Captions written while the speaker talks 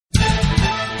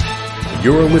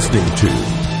You're listening to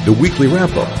the weekly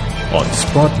wrap-up on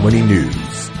Sprott Money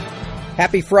News.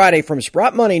 Happy Friday from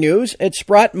Sprott Money News at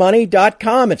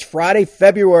SprottMoney.com. It's Friday,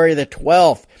 February the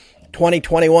 12th,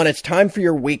 2021. It's time for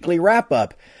your weekly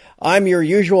wrap-up. I'm your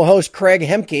usual host, Craig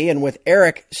Hemke, and with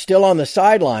Eric still on the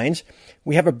sidelines,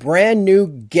 we have a brand new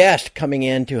guest coming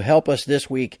in to help us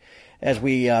this week as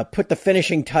we put the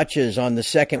finishing touches on the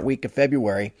second week of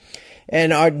February.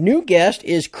 And our new guest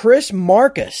is Chris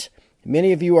Marcus.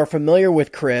 Many of you are familiar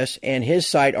with Chris and his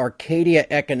site, Arcadia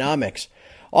Economics.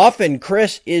 Often,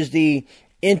 Chris is the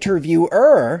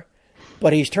interviewer,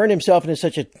 but he's turned himself into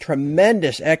such a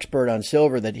tremendous expert on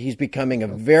silver that he's becoming a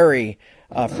very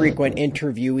frequent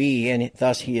interviewee, and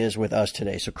thus he is with us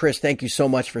today. So, Chris, thank you so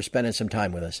much for spending some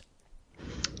time with us.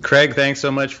 Craig, thanks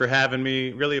so much for having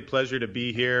me. Really a pleasure to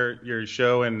be here. Your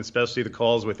show, and especially the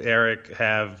calls with Eric,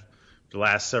 have the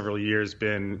last several years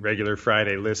been regular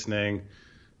Friday listening.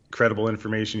 Incredible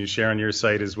information you share on your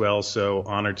site as well. So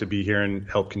honored to be here and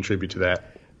help contribute to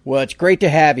that. Well, it's great to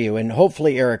have you, and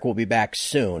hopefully Eric will be back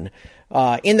soon.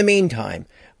 In the meantime,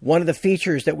 one of the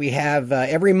features that we have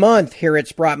every month here at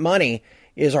Sprott Money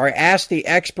is our Ask the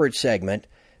Expert segment.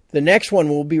 The next one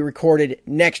will be recorded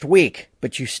next week,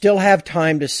 but you still have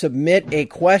time to submit a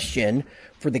question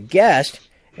for the guest,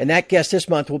 and that guest this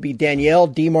month will be Danielle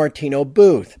DiMartino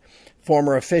Booth,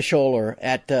 former official or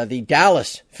at the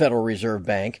Dallas Federal Reserve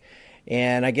Bank,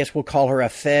 and I guess we'll call her a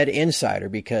Fed insider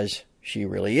because she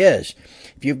really is.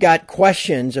 If you've got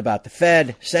questions about the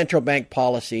Fed, central bank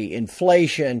policy,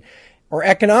 inflation, or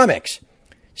economics,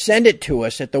 send it to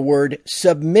us at the word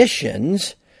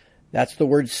submissions. That's the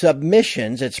word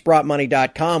submissions at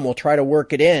SprottMoney.com. We'll try to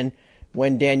work it in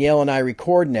when Danielle and I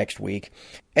record next week.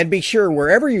 And be sure,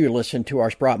 wherever you listen to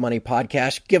our Sprott Money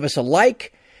podcast, give us a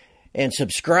like and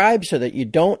subscribe so that you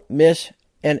don't miss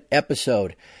an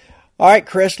episode. All right,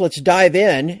 Chris, let's dive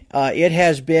in. It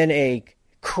has been a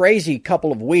crazy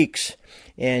couple of weeks,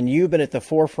 and you've been at the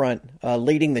forefront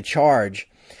leading the charge.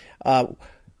 How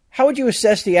would you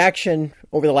assess the action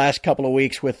over the last couple of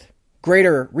weeks with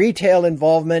greater retail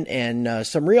involvement and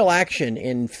some real action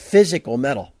in physical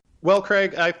metal? Well,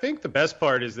 Craig, I think the best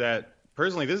part is that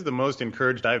personally, this is the most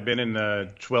encouraged I've been in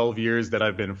the 12 years that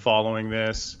I've been following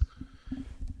this.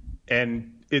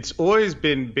 And it's always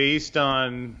been based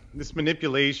on this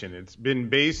manipulation. It's been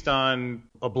based on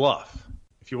a bluff.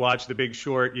 If you watch The Big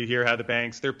Short, you hear how the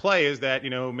banks, their play is that,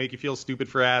 make you feel stupid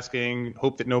for asking,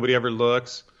 hope that nobody ever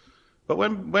looks. But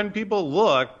when people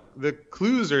look, the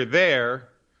clues are there.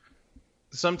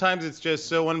 Sometimes it's just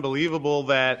so unbelievable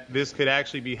that this could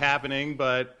actually be happening,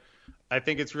 but I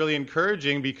think it's really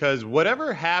encouraging because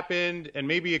whatever happened, and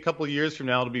maybe a couple of years from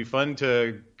now, it'll be fun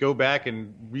to go back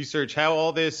and research how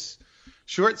all this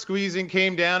short squeezing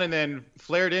came down and then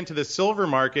flared into the silver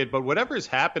market. But whatever's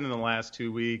happened in the last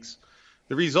 2 weeks,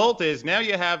 the result is now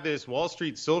you have this Wall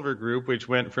Street Silver Group, which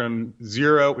went from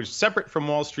zero, which is separate from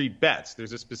Wall Street Bets.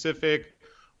 There's a specific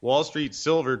Wall Street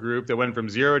Silver Group that went from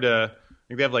zero to, I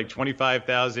think they have like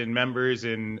 25,000 members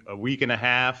in a week and a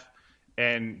half.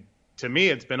 And to me,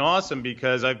 it's been awesome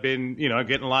because I've been,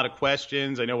 getting a lot of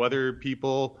questions. I know other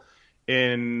people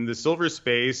in the silver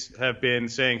space have been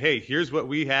saying, hey, here's what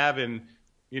we have. And,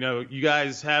 you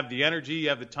guys have the energy, you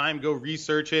have the time, go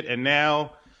research it. And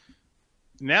now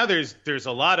there's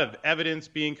a lot of evidence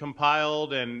being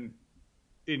compiled. And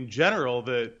in general,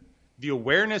 the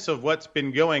awareness of what's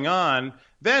been going on.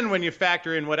 Then when you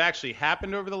factor in what actually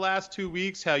happened over the last 2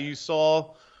 weeks, how you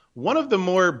saw one of the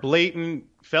more blatant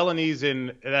felonies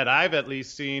that I've at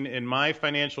least seen in my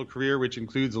financial career, which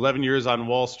includes 11 years on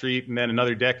Wall Street and then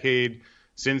another decade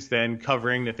since then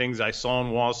covering the things I saw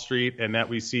on Wall Street and that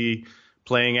we see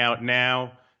playing out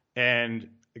now. And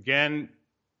again,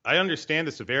 I understand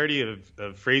the severity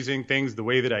of phrasing things the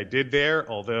way that I did there,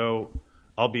 although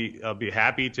I'll be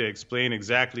happy to explain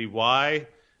exactly why.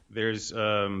 There's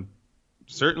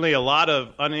certainly a lot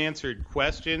of unanswered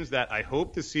questions that I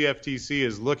hope the CFTC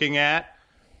is looking at.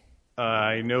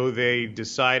 I know they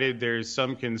decided there's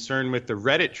some concern with the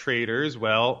Reddit traders.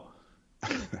 Well,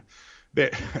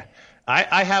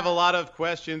 I have a lot of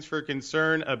questions for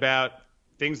concern about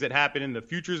things that happen in the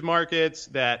futures markets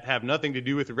that have nothing to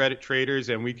do with the Reddit traders,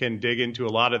 and we can dig into a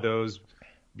lot of those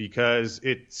because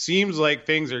it seems like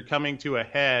things are coming to a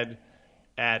head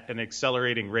at an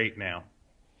accelerating rate now.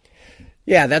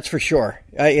 Yeah, that's for sure.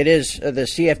 It is the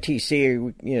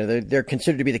CFTC, they're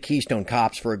considered to be the Keystone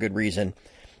Cops for a good reason.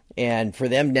 And for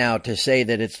them now to say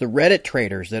that it's the Reddit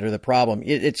traders that are the problem,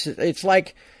 it's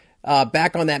like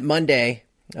back on that Monday,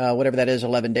 whatever that is,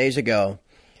 11 days ago,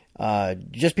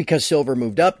 just because silver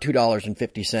moved up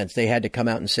 $2.50, they had to come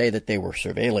out and say that they were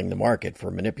surveilling the market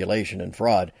for manipulation and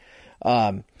fraud.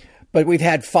 But we've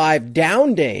had 5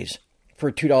 down days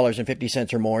for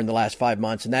 $2.50 or more in the last 5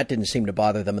 months, and that didn't seem to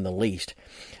bother them in the least.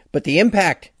 But the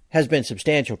impact has been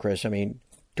substantial, Chris. I mean,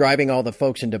 driving all the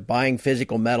folks into buying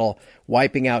physical metal,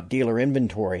 wiping out dealer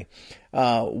inventory.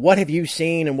 What have you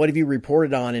seen and what have you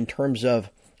reported on in terms of,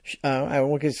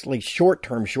 I guess, like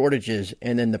short-term shortages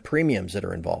and then the premiums that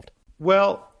are involved?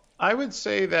 Well, I would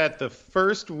say that the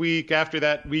first week after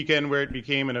that weekend where it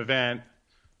became an event,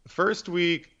 the first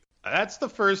week, that's the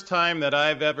first time that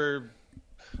I've ever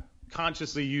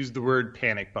consciously used the word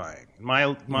panic buying.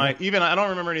 Even I don't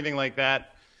remember anything like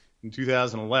that in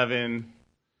 2011.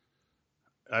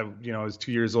 I was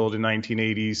 2 years old in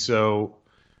 1980, so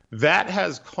that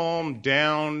has calmed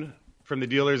down from the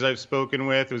dealers I've spoken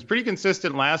with. It was pretty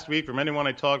consistent last week from anyone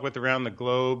I talked with around the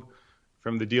globe.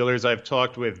 From the dealers I've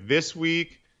talked with this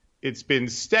week, it's been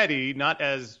steady, not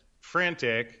as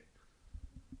frantic.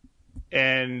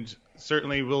 And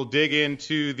certainly we'll dig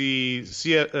into the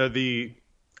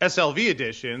SLV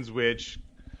editions, which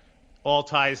all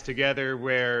ties together,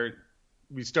 where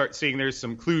we start seeing there's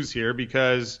some clues here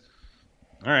because,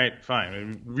 all right,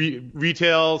 fine.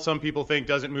 Retail, some people think,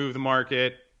 doesn't move the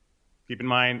market. Keep in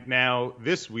mind now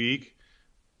this week,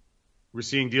 we're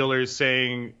seeing dealers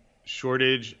saying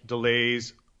shortage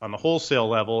delays on the wholesale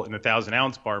level in the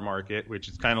 1,000-ounce bar market, which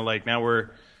is kind of like now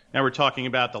we're talking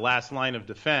about the last line of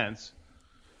defense.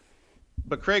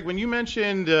 But Craig, when you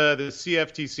mentioned the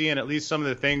CFTC and at least some of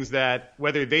the things that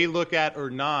whether they look at or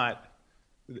not,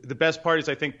 the best part is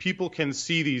I think people can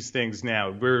see these things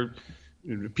now. We're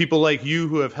people like you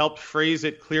who have helped phrase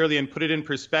it clearly and put it in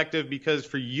perspective, because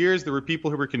for years there were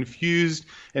people who were confused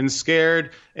and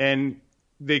scared, and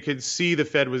they could see the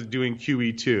Fed was doing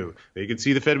QE2. They could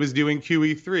see the Fed was doing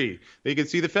QE3. They could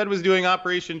see the Fed was doing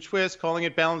Operation Twist, calling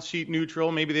it balance sheet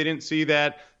neutral. Maybe they didn't see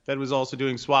that Fed was also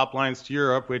doing swap lines to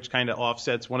Europe, which kind of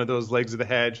offsets one of those legs of the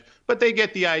hedge. But they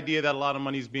get the idea that a lot of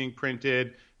money is being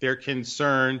printed. They're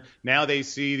concerned. Now they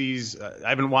see these, I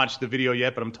haven't watched the video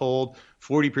yet, but I'm told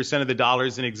 40% of the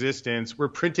dollars in existence were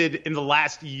printed in the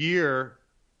last year.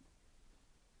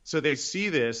 So they see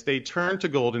this, they turn to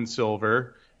gold and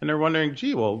silver, and they're wondering,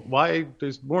 gee, well, why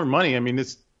there's more money? I mean,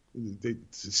 it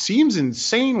seems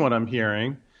insane what I'm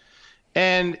hearing.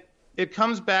 And it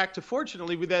comes back to,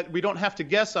 fortunately, that we don't have to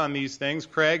guess on these things.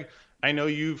 Craig, I know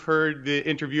you've heard the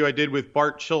interview I did with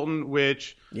Bart Chilton,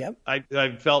 which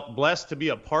I felt blessed to be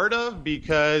a part of,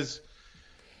 because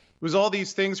it was all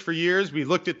these things for years. We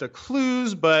looked at the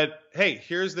clues, but hey,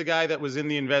 here's the guy that was in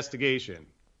the investigation.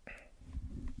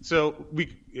 So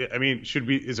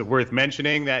is it worth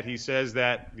mentioning that he says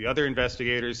that the other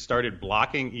investigators started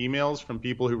blocking emails from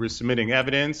people who were submitting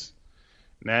evidence,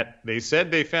 and that they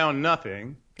said they found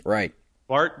nothing. Right.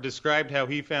 Bart described how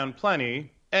he found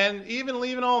plenty. And even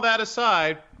leaving all that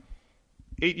aside,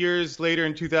 8 years later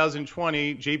in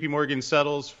 2020, JP Morgan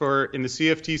settles for, in the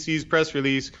CFTC's press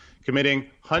release, committing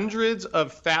hundreds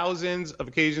of thousands of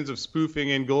occasions of spoofing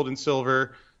in gold and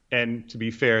silver. And to be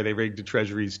fair, they rigged the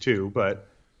treasuries too. But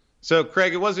so,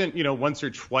 Craig, it wasn't, once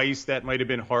or twice that might have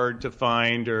been hard to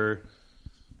find, or,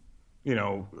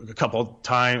 a couple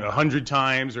times, 100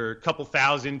 times, or a couple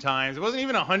thousand times. It wasn't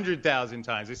even 100,000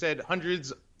 times. They said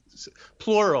hundreds,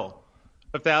 plural,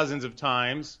 of thousands of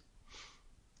times.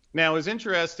 Now, it was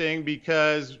interesting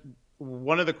because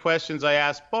one of the questions I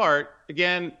asked Bart,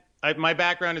 again, my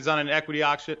background is on an equity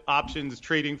options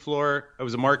trading floor. I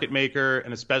was a market maker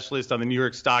and a specialist on the New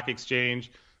York Stock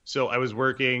Exchange. So I was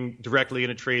working directly in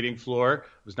a trading floor.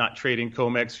 I was not trading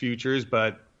COMEX futures,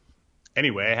 but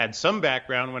anyway, I had some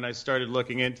background when I started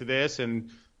looking into this.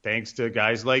 And thanks to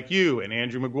guys like you and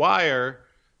Andrew McGuire,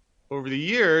 over the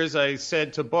years, I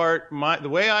said to Bart, the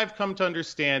way I've come to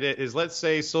understand it is, let's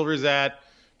say silver's at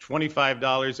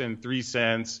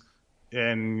 $25.03,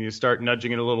 and you start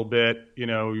nudging it a little bit.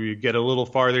 You get a little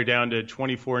farther down to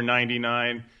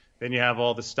 $24.99. Then you have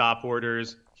all the stop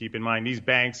orders. Keep in mind, these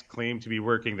banks claim to be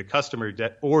working the customer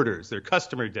orders, their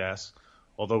customer desks,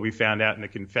 although we found out in the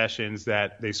confessions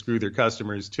that they screw their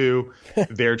customers too.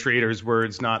 Their traders'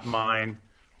 words, not mine.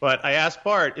 But I asked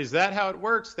Bart, is that how it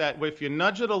works, that if you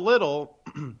nudge it a little,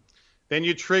 then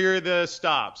you trigger the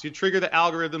stops, you trigger the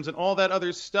algorithms and all that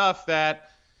other stuff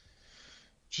that,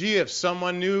 gee, if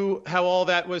someone knew how all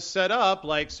that was set up,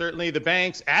 like certainly the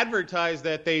banks advertise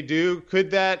that they do, could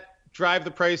that drive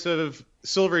the price of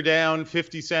silver down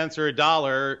 50 cents or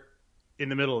 $1 in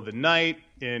the middle of the night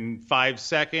in 5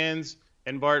 seconds?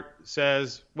 And Bart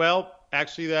says, well,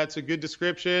 actually, that's a good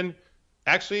description.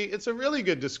 Actually, it's a really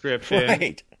good description.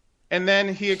 Right. And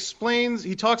then he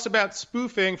talks about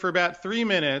spoofing for about 3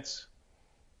 minutes.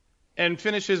 and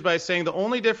finishes by saying the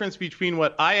only difference between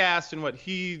what I asked and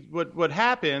what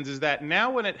happens is that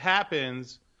now when it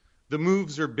happens, the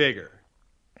moves are bigger.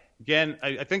 Again,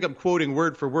 I think I'm quoting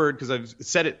word for word because I've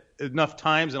said it enough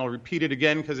times, and I'll repeat it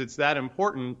again because it's that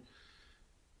important.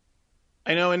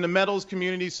 I know in the metals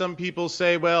community, some people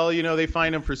say, well, they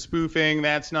find them for spoofing.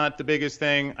 That's not the biggest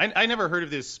thing. I never heard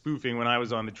of this spoofing when I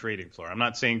was on the trading floor. I'm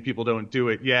not saying people don't do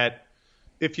it yet.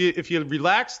 If you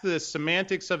relax the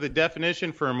semantics of the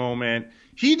definition for a moment,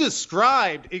 he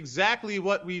described exactly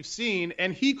what we've seen,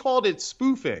 and he called it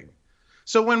spoofing.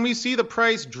 So when we see the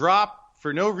price drop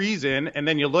for no reason, and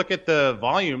then you look at the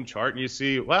volume chart and you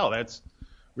see, wow, that's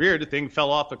weird. The thing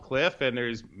fell off a cliff, and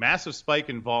there's massive spike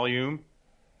in volume.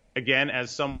 Again,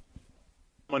 as someone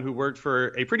who worked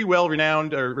for a pretty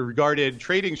well-renowned or regarded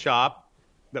trading shop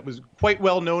that was quite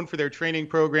well known for their training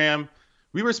program,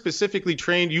 we were specifically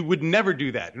trained you would never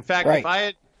do that. In fact, If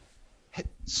I had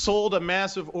sold a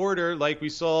massive order like we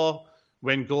saw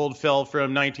when gold fell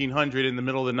from 1900 in the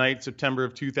middle of the night, September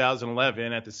of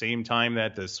 2011, at the same time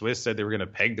that the Swiss said they were going to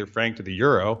peg their franc to the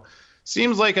euro,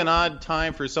 seems like an odd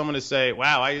time for someone to say,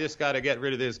 wow, I just got to get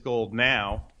rid of this gold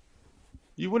now.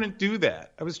 You wouldn't do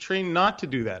that. I was trained not to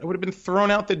do that. I would have been thrown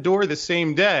out the door the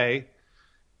same day.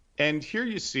 And here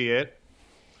you see it.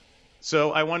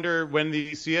 So I wonder when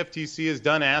the CFTC is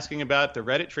done asking about the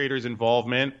Reddit traders'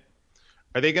 involvement,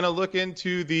 are they going to look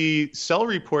into the sell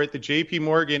report that JP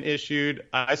Morgan issued?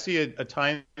 I see a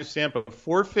timestamp of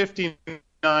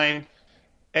 4:59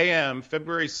 a.m.,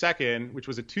 February 2nd, which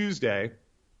was a Tuesday.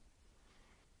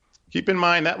 Keep in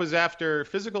mind, that was after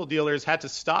physical dealers had to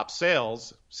stop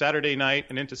sales Saturday night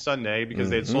and into Sunday because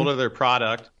they had sold all their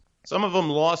product. Some of them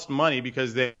lost money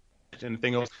because they and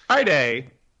thing was Friday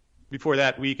before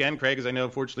that weekend, Craig, as I know,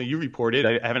 unfortunately, you reported.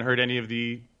 I haven't heard any of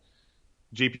the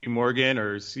JP Morgan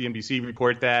or CNBC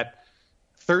report that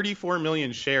 34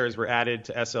 million shares were added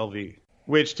to SLV,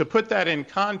 which, to put that in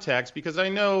context, because I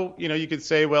know, you could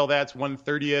say, well, that's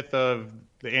 1/30th of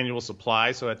the annual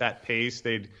supply. So at that pace,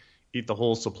 they'd eat the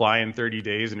whole supply in 30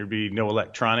 days and there'd be no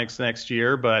electronics next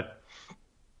year. But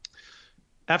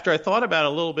after I thought about it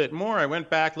a little bit more, I went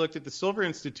back, looked at the Silver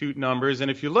Institute numbers. And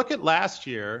if you look at last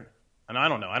year, and I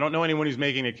don't know anyone who's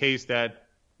making a case that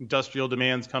industrial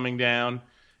demand's coming down.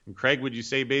 And Craig, would you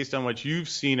say, based on what you've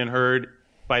seen and heard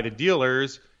by the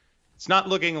dealers, it's not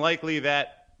looking likely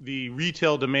that the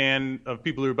retail demand of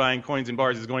people who are buying coins and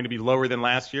bars is going to be lower than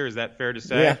last year? Is that fair to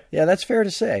say? Yeah, that's fair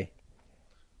to say.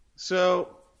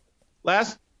 So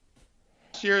last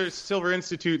year, Silver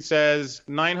Institute says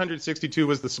 962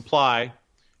 was the supply,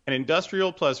 and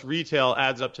industrial plus retail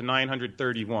adds up to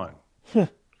 931.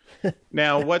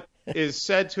 Now, what is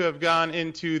said to have gone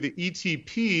into the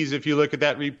ETPs, if you look at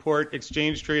that report,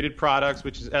 exchange-traded products,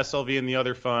 which is SLV and the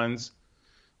other funds,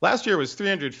 last year was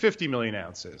 350 million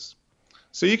ounces.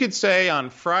 So you could say on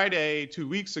Friday 2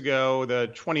 weeks ago,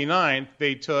 the 29th,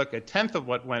 they took a tenth of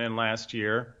what went in last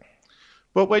year.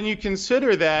 But when you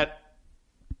consider that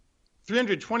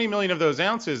 320 million of those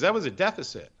ounces, that was a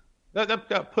deficit. That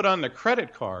got put on the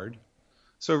credit card.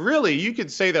 So really, you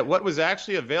could say that what was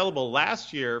actually available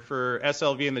last year for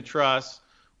SLV and the trust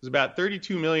was about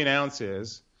 32 million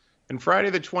ounces. And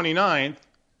Friday the 29th,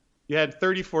 you had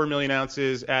 34 million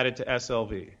ounces added to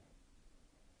SLV.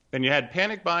 Then you had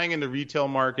panic buying in the retail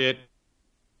market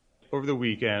over the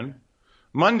weekend.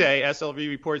 Monday, SLV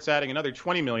reports adding another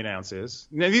 20 million ounces.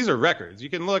 Now, these are records.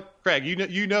 You can look, Craig,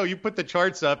 you put the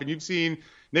charts up, and you've seen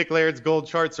Nick Laird's Gold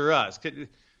Charts or Us.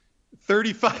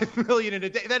 35 million in a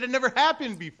day. That had never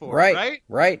happened before, right?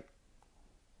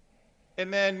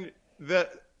 And then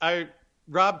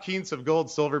Rob Keents of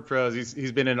Gold Silver Pros,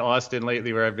 he's been in Austin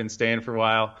lately where I've been staying for a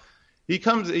while. He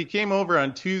came over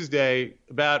on Tuesday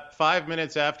about 5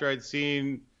 minutes after I'd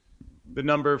seen the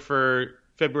number for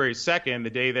February 2nd, the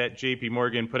day that JP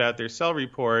Morgan put out their sell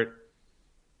report,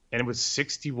 and it was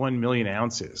 61 million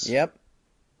ounces. Yep.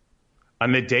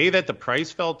 On the day that the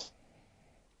price fell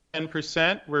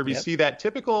 10%, where we see that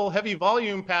typical heavy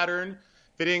volume pattern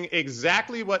fitting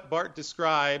exactly what Bart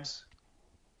describes.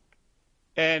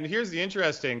 And here's the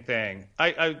interesting thing.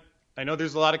 I know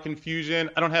there's a lot of confusion.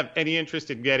 I don't have any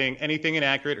interest in getting anything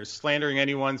inaccurate or slandering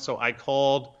anyone, so I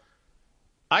called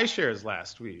iShares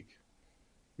last week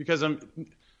because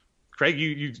Craig,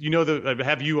 you know I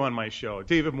have you on my show,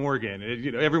 David Morgan,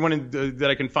 everyone that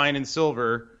I can find in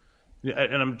silver.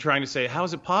 And I'm trying to say, how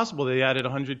is it possible they added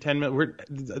 110 million?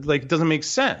 It doesn't make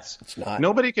sense. It's not.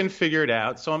 Nobody can figure it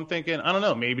out. So I'm thinking, I don't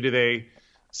know, maybe do they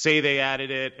say they added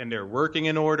it and they're working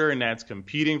in order and that's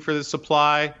competing for the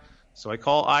supply? So I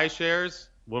call iShares.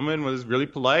 Woman was really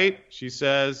polite. She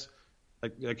says,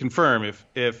 I confirm,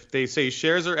 if they say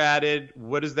shares are added,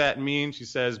 what does that mean? She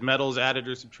says metals added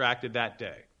or subtracted that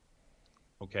day.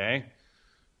 Okay.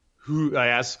 I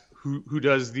ask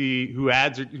who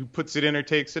adds or who puts it in or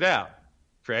takes it out?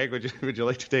 Craig, would you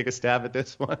like to take a stab at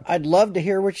this one? I'd love to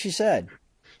hear what she said.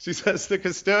 She says the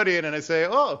custodian, and I say,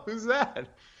 oh, who's that?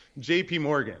 J.P.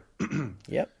 Morgan.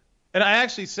 Yep. And I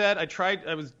actually said,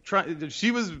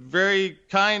 she was very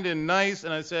kind and nice,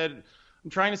 and I said, I'm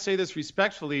trying to say this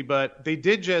respectfully, but they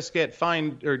did just get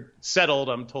fined or settled,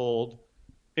 I'm told.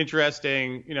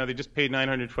 Interesting, they just paid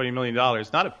 $920 million.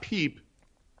 Not a peep.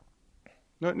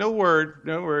 No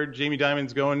word. Jamie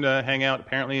Dimon's going to hang out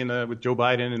apparently with Joe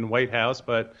Biden in the White House,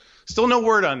 but still no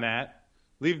word on that.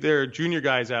 Leave their junior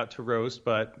guys out to roast,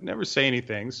 but never say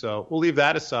anything. So we'll leave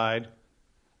that aside.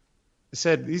 I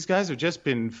said, these guys have just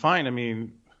been fined. I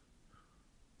mean,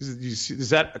 does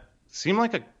that seem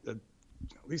like at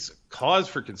least a cause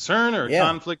for concern or a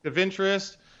conflict of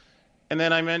interest? And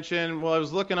then I mentioned, well, I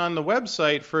was looking on the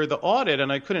website for the audit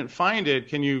and I couldn't find it.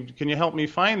 Can you help me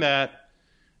find that?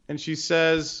 And she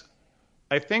says,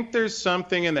 I think there's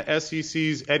something in the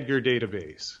SEC's Edgar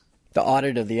database. The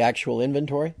audit of the actual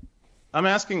inventory? I'm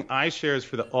asking iShares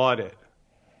for the audit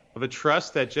of a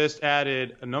trust that just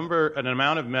added an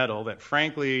amount of metal that,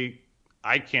 frankly,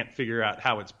 I can't figure out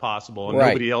how it's possible. And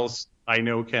nobody else I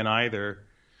know can either.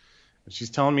 And she's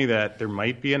telling me that there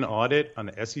might be an audit on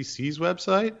the SEC's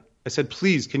website. I said,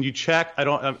 please, can you check?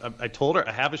 I told her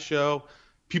I have a show.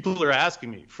 People are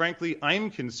asking me. Frankly,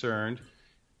 I'm concerned.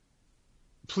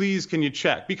 Please, can you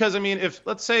check? Because, I mean, if,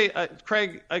 let's say,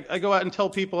 Craig, I go out and tell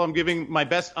people I'm giving my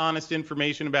best honest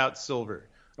information about silver.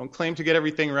 I don't claim to get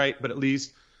everything right, but at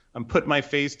least I'm putting my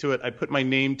face to it. I put my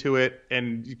name to it,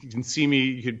 and you can see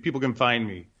me. People can find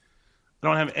me. I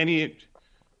don't have any,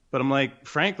 but I'm like,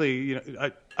 frankly,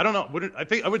 I don't know.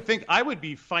 I would think I would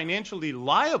be financially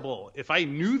liable if I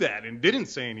knew that and didn't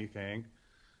say anything.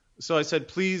 So I said,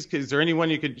 please, is there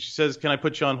anyone you could, she says, can I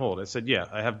put you on hold? I said,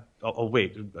 yeah, I'll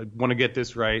wait. I want to get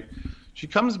this right. She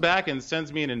comes back and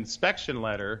sends me an inspection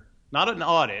letter, not an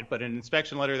audit, but an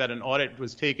inspection letter that an audit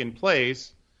was taking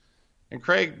place. And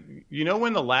Craig,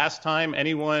 when the last time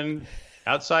anyone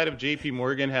outside of J.P.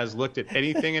 Morgan has looked at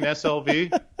anything in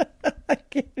SLV? I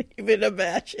can't even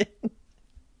imagine.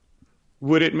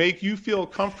 Would it make you feel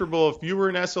comfortable if you were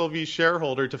an SLV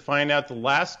shareholder to find out the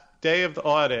last day of the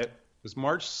audit was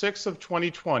March 6th of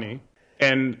 2020,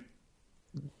 and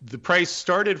the price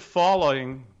started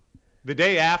falling the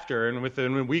day after, and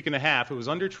within a week and a half, it was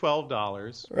under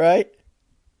 $12. Right.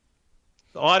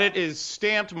 The audit is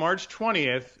stamped March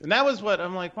 20th, and that was what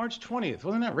I'm like, March 20th.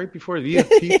 Wasn't that right before the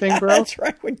EFP thing, bro? That's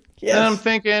right. Yes. And I'm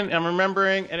thinking, I'm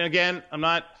remembering, and again, I'm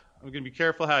going to be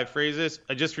careful how I phrase this.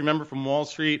 I just remember from Wall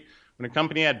Street, when a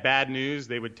company had bad news,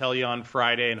 they would tell you on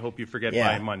Friday and hope you forget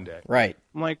by Monday. Right.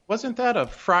 I'm like, wasn't that a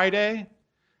Friday?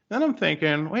 Then I'm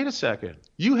thinking, wait a second.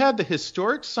 You had the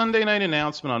historic Sunday night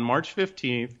announcement on March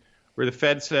 15th where the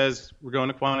Fed says we're going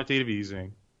to quantitative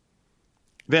easing.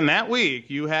 Then that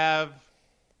week, you have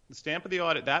the stamp of the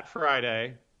audit that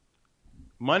Friday.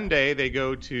 Monday, they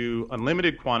go to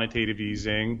unlimited quantitative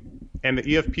easing, and the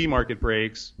EFP market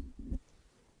breaks.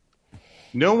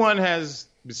 No one has,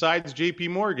 besides J.P.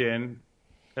 Morgan,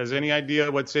 has any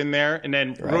idea what's in there. And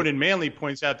then Ronan Manley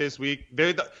points out this week,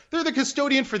 they're the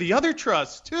custodian for the other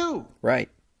trusts, too. Right.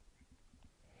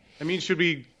 I mean,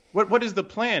 what is the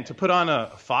plan? To put on a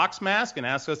fox mask and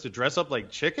ask us to dress up like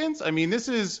chickens? I mean, this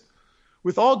is,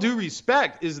 with all due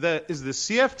respect, is the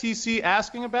CFTC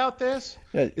asking about this?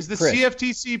 Is the Chris,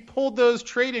 CFTC pulled those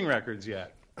trading records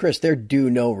yet? Chris, they're due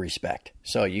no respect.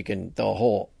 So you can, the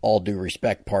whole all due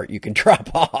respect part, you can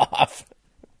drop off.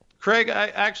 Craig,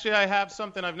 I have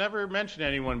something I've never mentioned to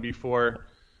anyone before.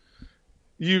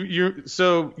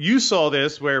 So you saw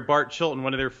this where Bart Chilton,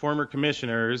 one of their former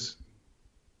commissioners,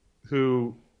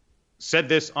 who said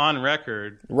this on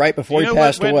record. Right before he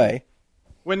passed away.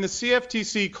 When the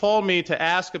CFTC called me to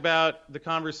ask about the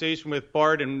conversation with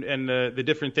Bart and the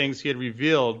different things he had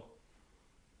revealed,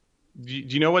 do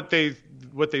you know what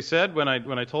they said when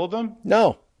I told them?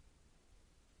 No.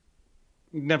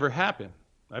 Never happened.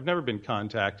 I've never been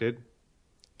contacted.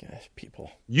 Gosh,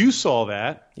 people. You saw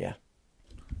that. Yeah.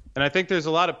 And I think there's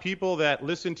a lot of people that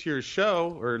listen to your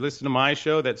show or listen to my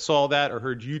show that saw that or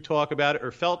heard you talk about it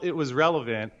or felt it was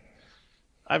relevant.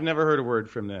 I've never heard a word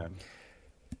from them.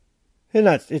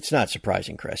 It's not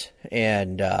surprising, Chris.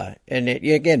 And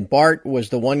again, Bart was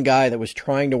the one guy that was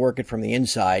trying to work it from the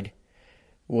inside.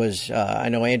 I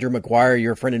know Andrew McGuire,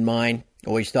 you're a friend of mine,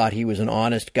 always thought he was an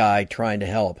honest guy trying to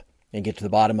help and get to the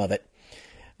bottom of it.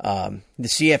 The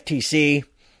CFTC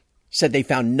said they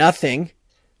found nothing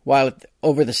while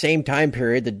over the same time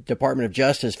period, the Department of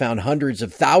Justice found hundreds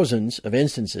of thousands of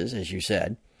instances, as you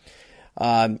said.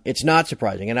 It's not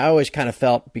surprising. And I always kind of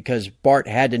felt, because Bart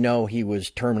had to know he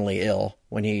was terminally ill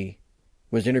when he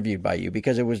was interviewed by you,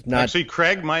 because it was not... Actually,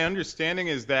 Craig, my understanding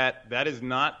is that that is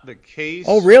not the case.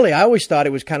 Oh, really? I always thought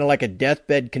it was kind of like a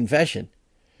deathbed confession.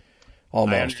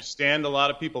 Almost. I understand a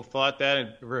lot of people thought that,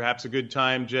 and perhaps a good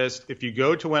time just, if you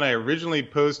go to when I originally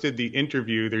posted the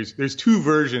interview, there's two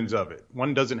versions of it.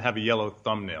 One doesn't have a yellow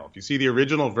thumbnail. If you see the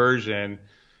original version,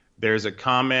 there's a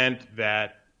comment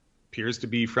that appears to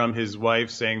be from his wife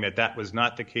saying that that was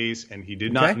not the case and he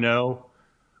did not know.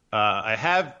 I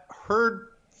have heard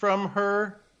from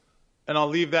her, and I'll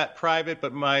leave that private,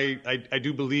 but I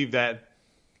do believe that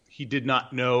he did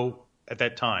not know at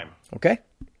that time. Okay.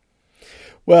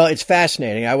 Well, it's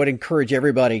fascinating. I would encourage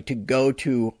everybody to go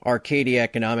to Arcadia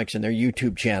Economics and their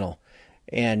YouTube channel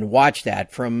and watch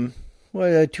that from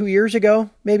 2 years ago,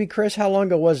 maybe, Chris? How long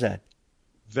ago was that?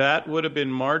 That would have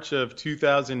been March of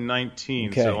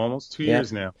 2019, so almost 2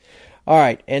 years now. All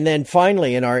right. And then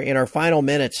finally, in our final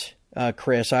minutes,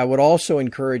 Chris, I would also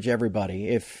encourage everybody,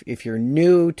 if you're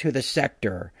new to the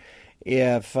sector,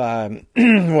 if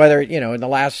whether, in the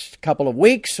last couple of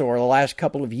weeks or the last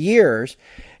couple of years,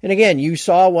 and again, you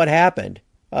saw what happened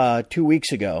 2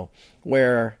 weeks ago,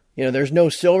 where there's no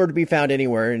silver to be found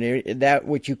anywhere, and that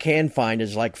which you can find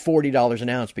is like $40 an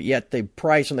ounce, but yet the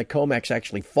price on the COMEX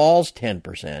actually falls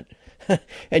 10%.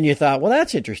 And you thought, well,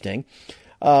 that's interesting.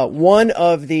 One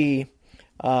of the,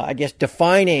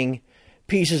 defining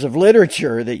pieces of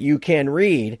literature that you can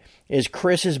read is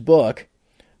Chris's book,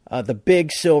 The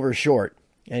Big Silver Short.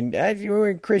 And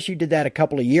Chris, you did that a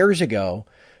couple of years ago,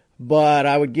 but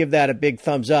I would give that a big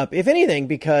thumbs up, if anything,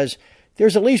 because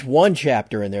there's at least one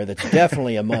chapter in there that's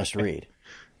definitely a must-read.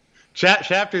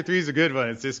 Chapter 3 is a good one.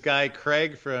 It's this guy,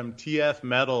 Craig, from TF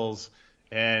Metals.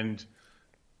 And,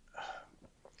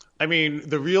 I mean,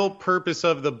 the real purpose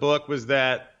of the book was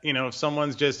that, if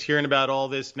someone's just hearing about all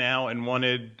this now and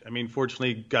wanted,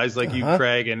 fortunately, guys like you,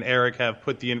 Craig, and Eric have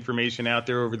put the information out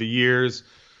there over the years,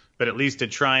 but at least to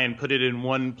try and put it in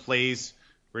one place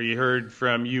where you heard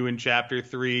from you in Chapter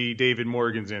 3, David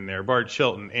Morgan's in there, Bart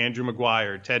Chilton, Andrew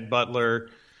McGuire, Ted Butler.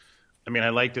 I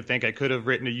like to think I could have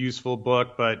written a useful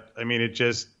book, but, I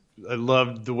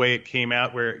loved the way it came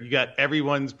out, where you got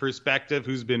everyone's perspective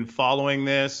who's been following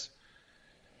this.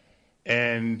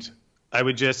 And I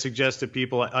would just suggest to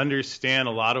people, understand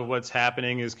a lot of what's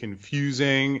happening is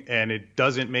confusing and it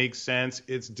doesn't make sense.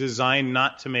 It's designed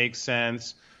not to make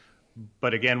sense.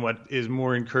 But again, what is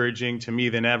more encouraging to me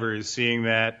than ever is seeing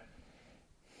that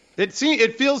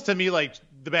it feels to me like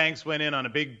the banks went in on a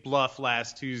big bluff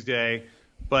last Tuesday,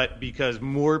 but because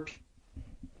more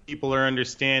people are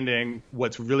understanding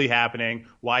what's really happening,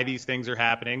 why these things are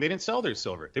happening, they didn't sell their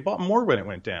silver. They bought more when it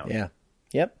went down. Yeah.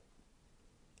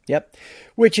 Yep.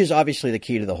 Which is obviously the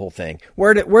key to the whole thing.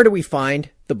 Where do we find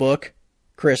the book,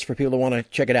 Chris, for people who want to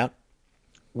check it out?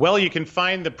 Well, you can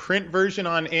find the print version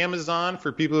on Amazon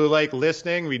for people who like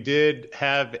listening. We do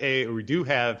have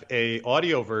a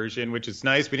audio version, which is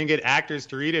nice. We didn't get actors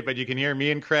to read it, but you can hear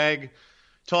me and Craig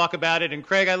talk about it. And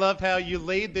Craig, I love how you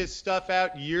laid this stuff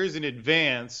out years in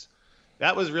advance.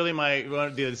 That was really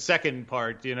the second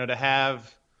part, to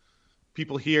have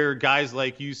people hear guys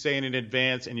like you saying in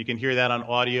advance, and you can hear that on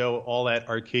audio, all at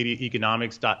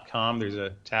arcadiaeconomics.com. There's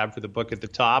a tab for the book at the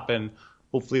top, and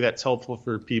hopefully that's helpful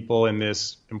for people in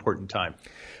this important time.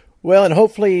 Well, and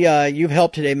hopefully you've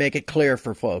helped today make it clear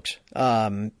for folks,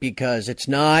 because it's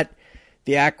not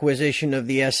the acquisition of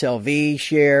the SLV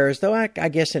shares, though I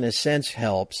guess in a sense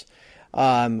helps.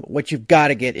 What you've got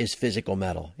to get is physical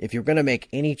metal. If you're going to make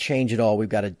any change at all, we've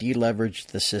got to deleverage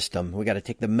the system. We've got to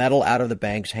take the metal out of the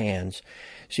bank's hands.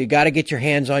 So you got to get your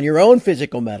hands on your own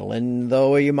physical metal. And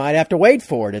though you might have to wait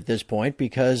for it at this point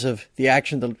because of the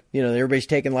action that everybody's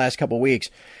taken the last couple of weeks,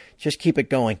 just keep it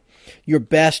going. Your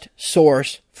best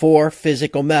source for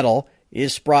physical metal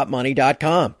is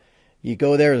SprottMoney.com. You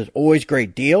go there, there's always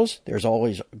great deals. There's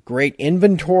always great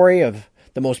inventory of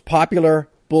the most popular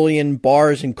bullion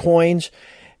bars and coins.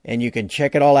 And you can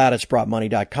check it all out at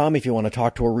SprottMoney.com. If you want to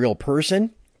talk to a real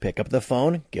person, pick up the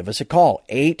phone, give us a call,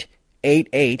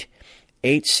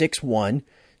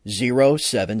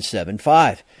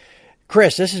 888-861-0775.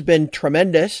 Chris, this has been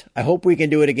tremendous. I hope we can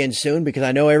do it again soon because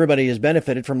I know everybody has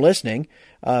benefited from listening.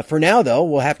 For now, though,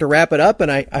 we'll have to wrap it up,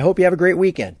 and I hope you have a great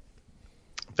weekend.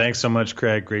 Thanks so much,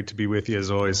 Craig. Great to be with you as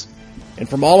always. And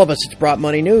from all of us at Sprott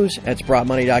Money News at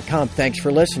SprottMoney.com, thanks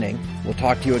for listening. We'll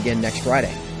talk to you again next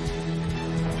Friday.